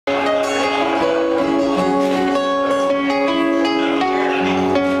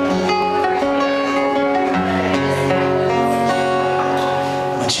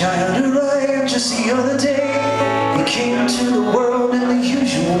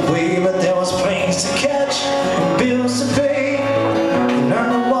trains to catch and bills to pay. He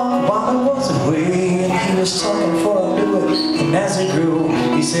learned to walk while I was away, and he was talking before I knew it. And as it grew,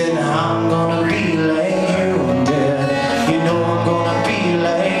 he said, I'm gonna be like you, Dad. You know I'm gonna be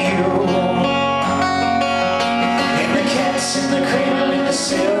like you. And the cat's in the cradle in the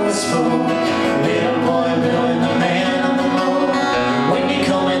silver spoon, little boy blue and the man on the moon. When you're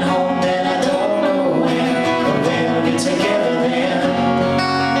coming home, Dad, I don't know when, but we'll get together then.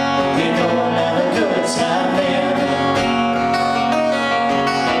 You know I'll have a good time then.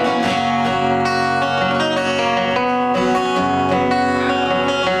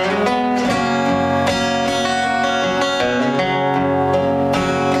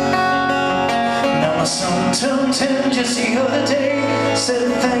 Now my son turned 10 just the other day.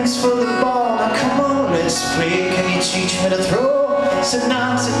 Said thanks for the ball, now come on let's play. Can you teach me to throw? Said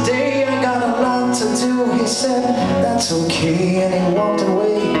not today, I got a lot to do. He said that's okay, and he walked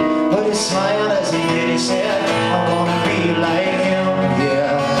away. But he smiled as he did, he said I wanna be like him,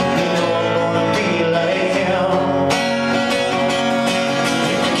 yeah. You know I'm gonna be like him.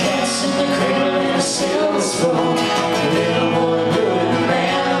 The cat's in the cradle in a silver spoon, little boy blue and the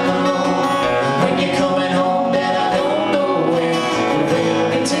man on the moon. When you're coming home, Dad, I don't know when, but we'll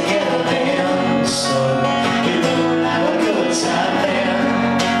get together then. So you know we'll have a good time then.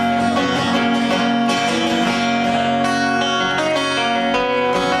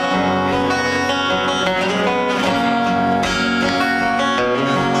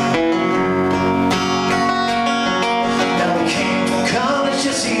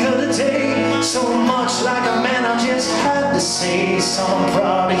 So much like a man, I just had to say, son, I'm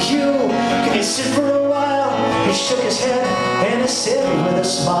proud of you. Can you sit for a while? He shook his head and he said with a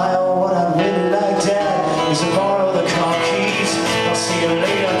smile, what I really like, Dad, is to borrow the car keys. I'll see you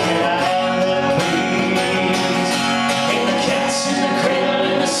later, can I have them, please? And the cat's in the cradle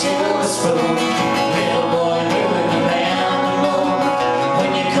in a silver spoon, little boy blue and the man on the moon. When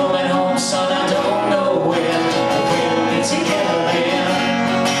you're coming home, son, I don't know when, but we'll be together then.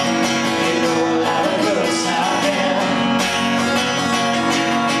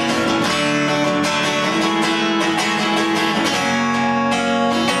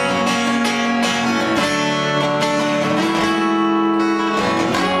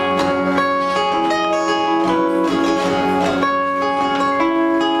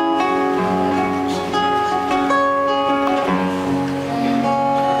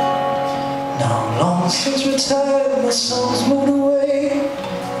 Since retired, my son's moved away.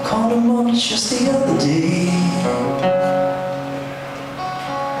 Called him up just the other day.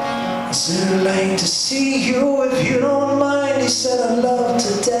 I said, I'd like to see you if you don't mind. He said, I'd love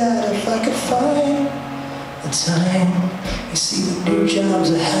to, Dad, if I could find the time. You see, the new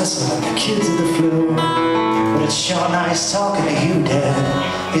job's a hassle and the kids are the flu. But it's sure nice talking to you,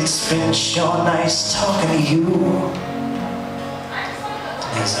 Dad. It's been sure nice talking to you.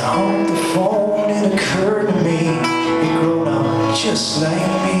 As I hung the phone, it occurred to me, he'd grown up just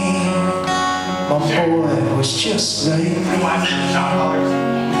like me. My boy was just like me.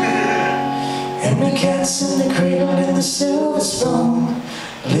 And the cat's in the cradle in the silver spoon,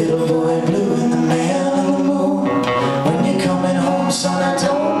 little boy blue in the man.